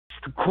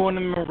The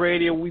Cornerman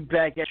Radio, we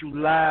back at you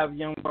live,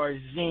 Young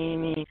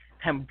Barzini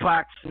and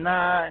Box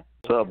 9.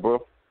 What's up,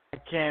 bro? I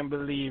can't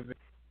believe it.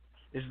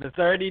 It's the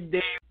 30th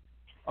day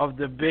of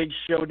the big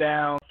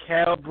showdown,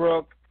 Kell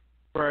Brook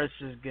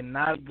versus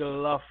Gennady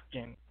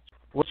Golovkin.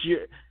 What you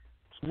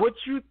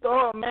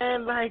thought,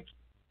 man? Like,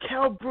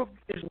 Kell Brook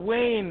is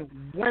weighing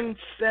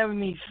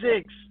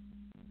 176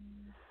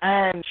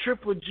 and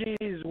Triple G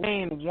is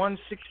weighing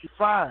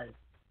 165.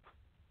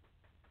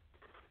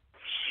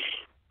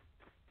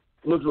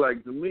 Looks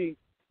like to me,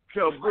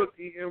 Kell Brook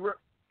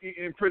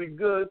eating pretty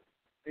good,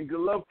 and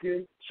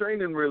Golovkin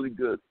training really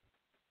good,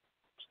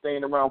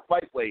 staying around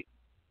fight weight.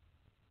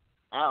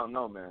 I don't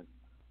know, man.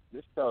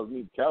 This tells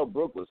me Kell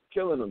Brook was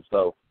killing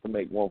himself to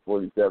make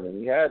 147.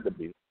 He had to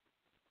be.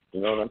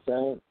 You know what I'm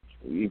saying?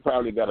 He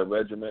probably got a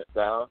regiment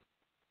down,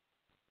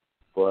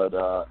 but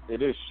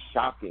it is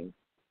shocking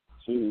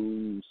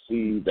to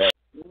see that.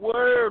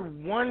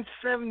 Word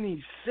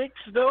 176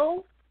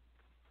 though.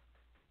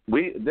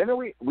 We've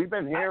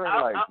been hearing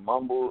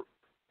mumble.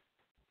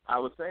 I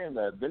was saying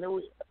that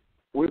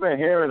we've been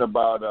hearing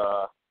about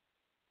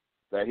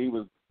that he's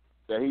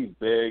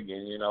big,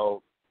 and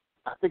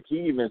I think he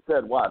even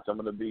said, "Watch, I'm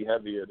going to be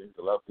heavier than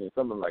Golovkin,"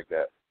 something like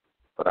that.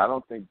 But I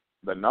don't think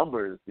the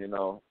numbers,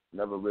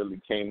 never really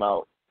came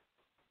out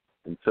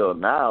until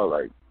now.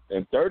 Like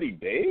in 30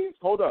 days.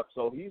 Hold up.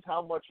 So he's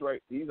how much?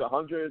 Right? He's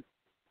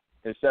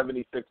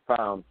 176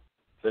 pounds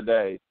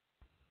today.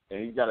 And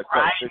he's got to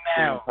cut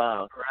 16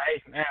 pounds.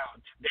 Right now,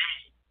 today.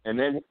 And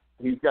then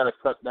he's got to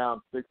cut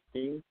down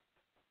 16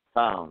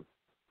 pounds.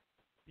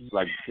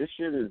 Like, this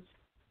shit is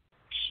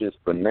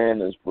just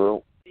bananas,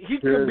 bro. He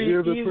could be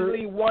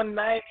easily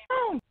 190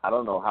 pounds. I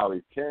don't know how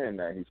he's carrying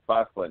that. He's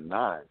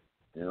 5'9".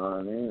 You know what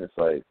I mean? It's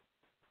like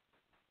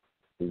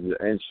he's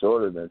an inch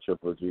shorter than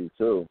Triple G,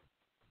 too.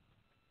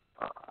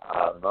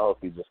 I don't know if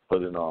he just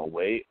put it on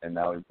weight and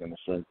now he's going to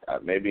shrink.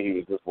 Maybe he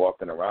was just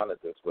walking around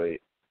at this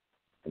weight.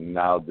 And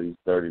now these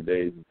 30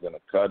 days he's going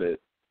to cut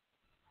it.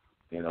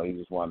 He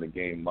just wanted to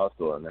gain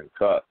muscle and then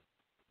cut.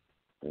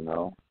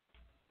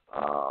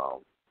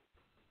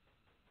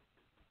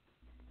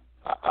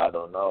 I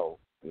don't know.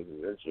 This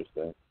is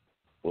interesting.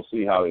 We'll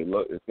see how he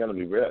looks. It's going to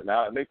be real.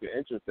 Now it makes it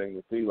interesting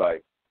to see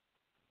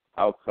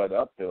how cut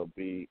up he'll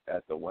be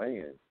at the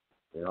weigh-in.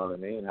 You know what I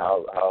mean?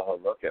 How he'll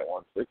look at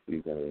 160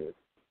 is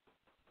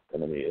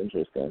going to be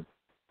interesting.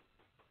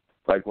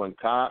 Like when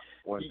Khan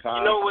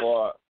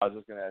fought, I was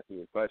just gonna ask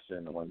you a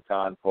question. When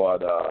Khan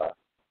fought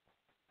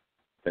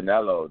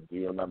Canelo, do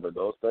you remember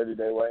those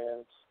 30-day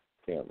weigh-ins?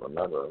 Can't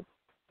remember.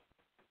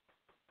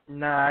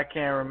 Nah, I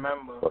can't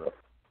remember. But,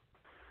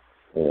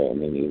 yeah, I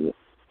mean, I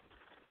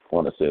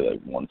want to say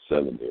like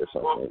 170 or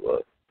something.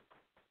 But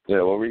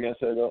yeah, what were you gonna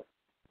say though?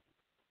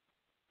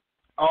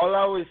 All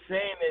I was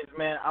saying is,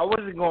 man, I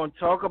wasn't gonna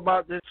talk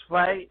about this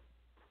fight.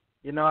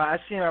 I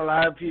seen a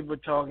lot of people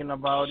talking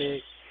about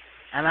it.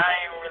 And I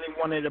ain't really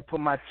wanted to put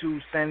my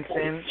 2 cents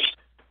in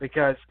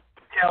because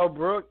Kell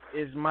Brook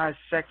is my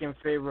second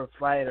favorite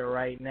fighter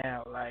right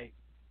now. Like,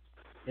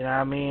 what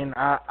I mean?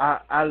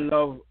 I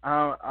love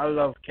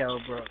Kell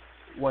Brook,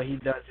 what he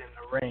does in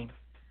the ring.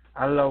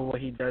 I love what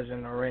he does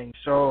in the ring.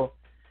 So,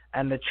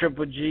 and the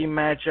Triple G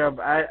matchup,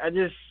 I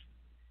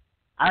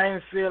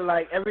didn't feel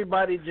like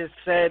everybody just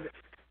said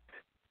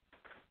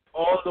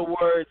all the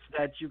words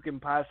that you can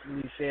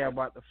possibly say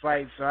about the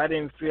fight. So I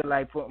didn't feel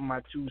like putting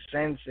my 2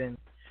 cents in.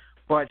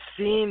 But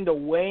seeing the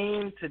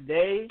weigh-in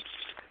today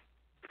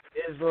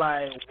is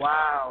like,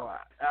 wow.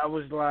 I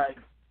was like,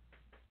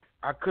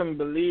 I couldn't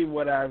believe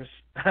what I just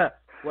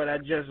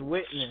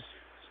witnessed.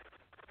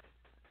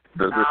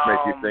 Does this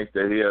make you think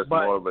that he has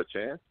more of a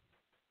chance?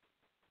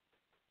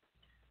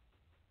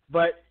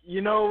 But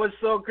you know what's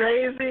so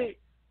crazy?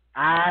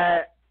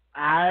 To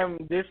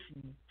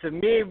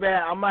me,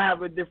 man, I'm gonna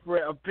have a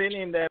different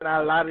opinion than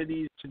a lot of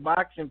these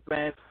boxing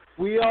fans.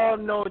 We all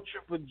know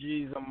Triple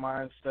G's a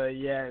monster.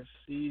 Yes,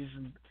 he's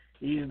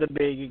the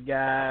bigger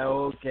guy.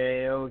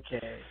 Okay.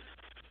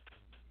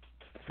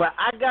 But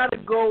I gotta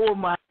go with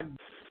my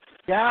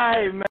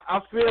guy, man.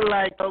 I feel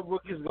like Kell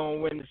Brook is gonna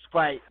win this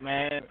fight,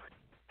 man.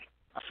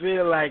 I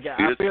feel like,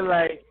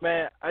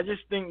 man. I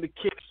just think the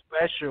kid's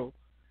special.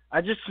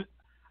 I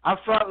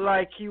felt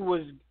like he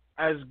was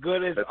as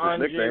good as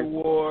Andre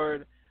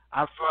Ward.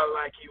 I felt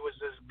like he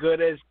was as good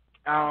as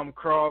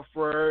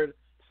Crawford.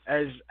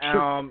 As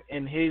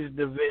in his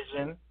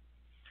division,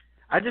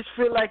 I just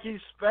feel like he's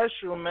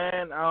special,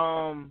 man.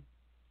 I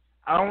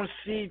don't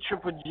see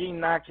Triple G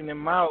knocking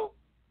him out.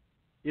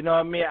 You know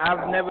what I mean?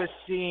 I've never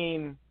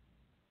seen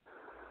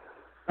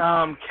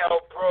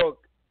Kell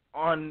Brook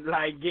on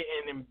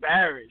getting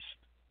embarrassed.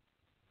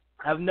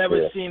 I've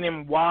never seen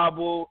him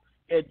wobble,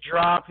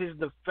 drop. His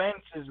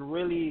defense is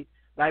really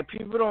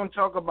people don't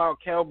talk about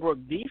Kell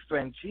Brook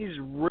defense. He's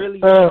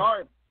really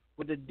sharp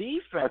with the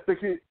defense. I think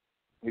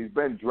he's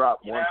been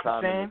dropped one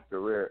time in his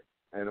career,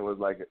 and it was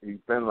he's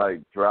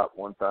been dropped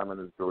one time in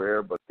his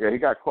career. But yeah, he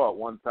got caught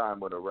one time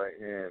with a right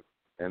hand,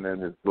 and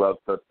then his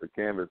glove touched the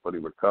canvas, but he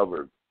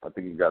recovered. I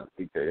think he got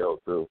the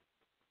TKO too.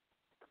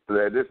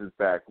 So this is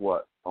back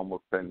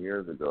almost 10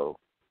 years ago.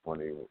 when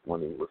he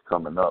was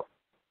coming up.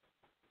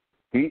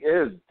 He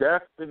is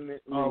definitely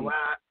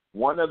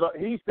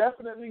he's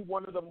definitely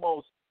one of the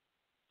most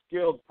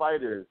skilled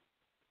fighters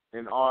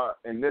in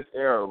this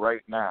era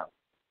right now.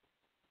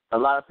 A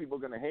lot of people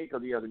are gonna hate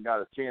because he hasn't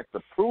got a chance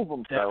to prove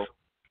himself.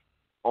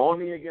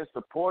 Only against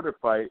the Porter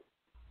fight,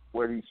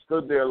 where he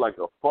stood there like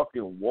a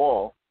fucking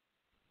wall.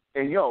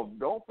 And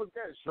don't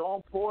forget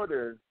Sean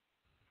Porter,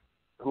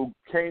 who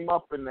came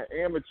up in the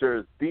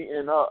amateurs,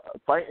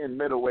 fighting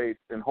middleweights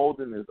and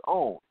holding his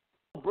own.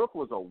 Brook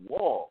was a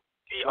wall.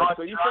 He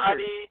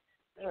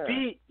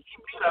beat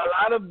a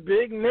lot of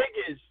big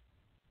niggas.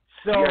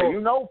 So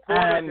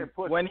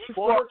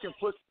Porter can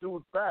push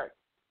dudes back.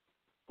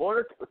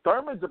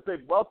 Thurman's a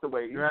big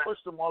welterweight. He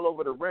pushed him all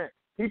over the ring.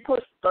 He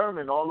pushed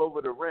Thurman all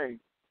over the ring,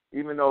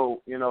 even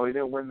though he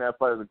didn't win that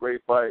fight. It was a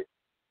great fight,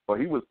 but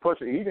he was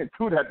pushing. He didn't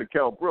do that to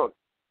Kell Brook.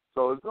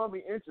 So it's gonna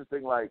be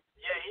interesting. Like,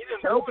 he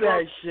didn't do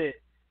that shit.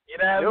 You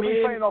know what I mean?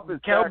 Be fighting off his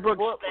Kell back Brook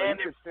foot,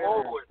 standing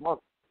forward.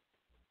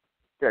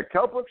 Yeah,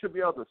 Kell Brook should be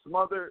able to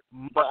smother.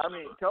 But I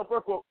mean, Kell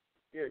Brook will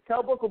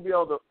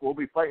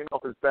be fighting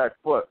off his back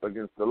foot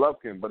against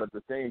Golovkin. But at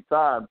the same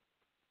time,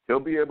 he'll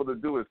be able to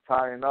do his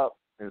tying up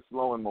and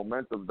slowing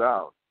momentum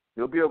down.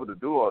 He'll be able to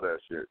do all that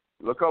shit.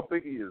 Look how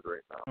big he is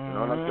right now. You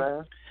know what I'm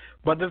saying?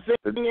 But the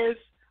thing is,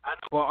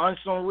 on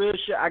some real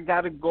shit, I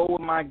gotta go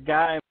with my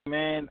guy,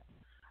 man.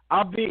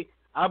 I'll be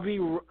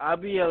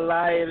a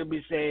liar to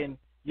be saying,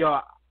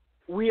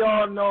 we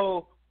all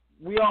know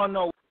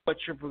what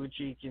Triple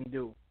G can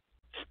do.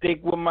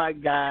 Stick with my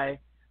guy.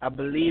 I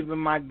believe in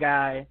my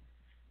guy.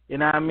 You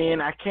know what I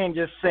mean? I can't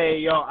just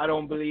say, I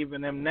don't believe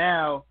in him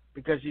now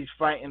because he's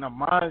fighting a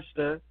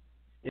monster.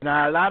 You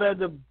know, a lot of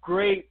the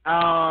great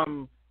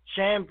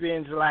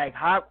champions like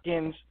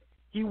Hopkins,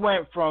 he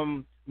went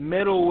from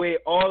middleweight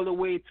all the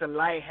way to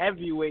light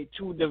heavyweight,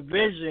 2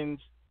 divisions,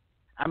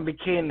 and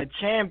became the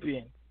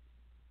champion.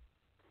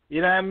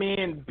 You know what I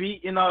mean?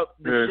 Beating up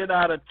the shit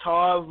out of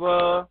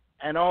Tarver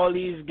and all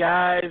these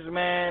guys,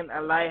 man,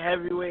 at light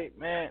heavyweight,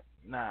 man.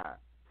 Nah,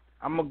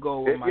 I'm going to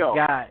go with my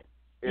guy.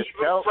 Even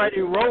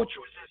Freddie Roach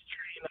was his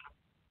trainer.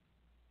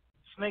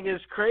 This nigga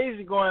is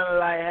crazy going to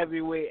light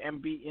heavyweight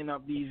and beating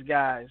up these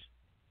guys.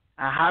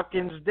 And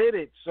Hopkins did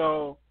it,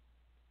 so,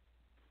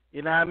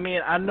 you know what I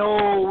mean?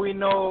 We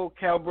know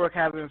Kell Brook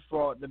haven't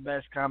fought the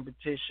best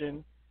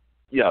competition.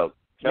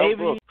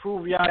 Maybe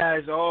prove y'all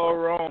guys all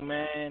wrong,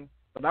 man.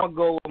 But I'll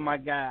go with my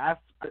guy.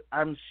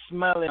 I'm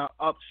smelling an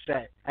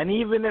upset. And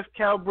even if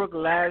Kell Brook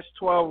lasts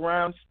 12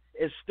 rounds,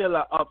 it's still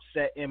an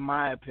upset in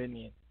my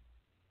opinion.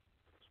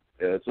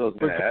 Yeah, that's what I was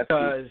going to ask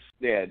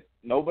you. Yeah,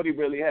 nobody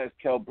really has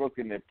Kell Brook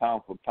in their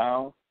pound for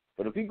pound.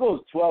 But if he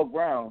goes 12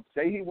 rounds,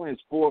 say he wins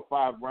 4 or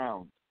 5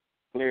 rounds,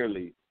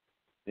 clearly,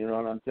 you know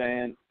what I'm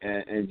saying,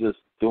 and just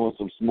doing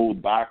some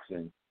smooth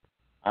boxing.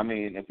 I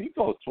mean, if he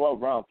goes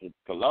 12 rounds with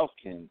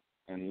Golovkin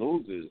and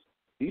loses,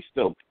 he's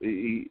still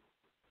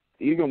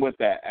even with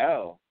that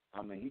L,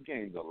 I mean, he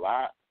gains a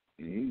lot.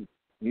 And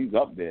he's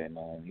up there,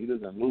 man. He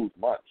doesn't lose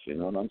much, you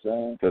know what I'm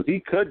saying? Because he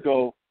could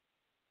go,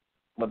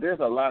 but there's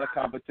a lot of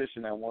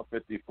competition at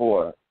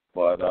 154.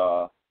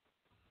 But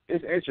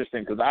it's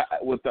interesting because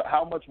with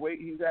how much weight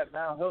he's at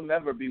now, he'll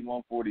never be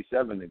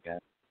 147 again.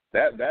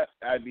 That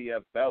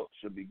IBF belt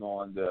should be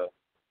going to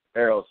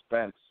Errol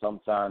Spence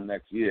sometime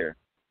next year.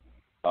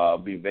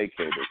 Be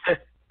vacated.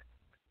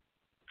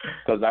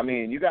 Because I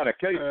mean, you got to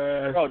kill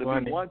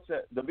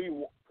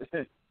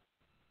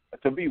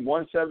to be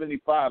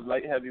 175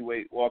 light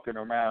heavyweight walking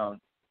around,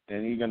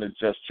 and you're gonna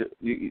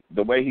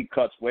the way he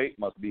cuts weight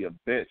must be a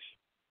bitch.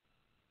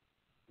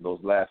 Those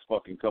last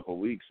fucking couple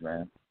weeks,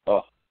 man.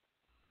 Oh,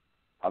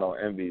 I don't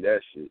envy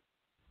that shit.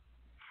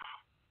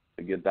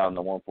 To get down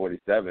to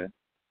 147,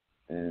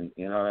 and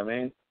you know what I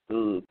mean.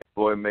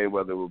 Floyd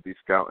Mayweather will be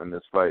scouting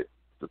this fight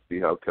to see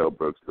how Kell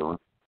Brook's doing.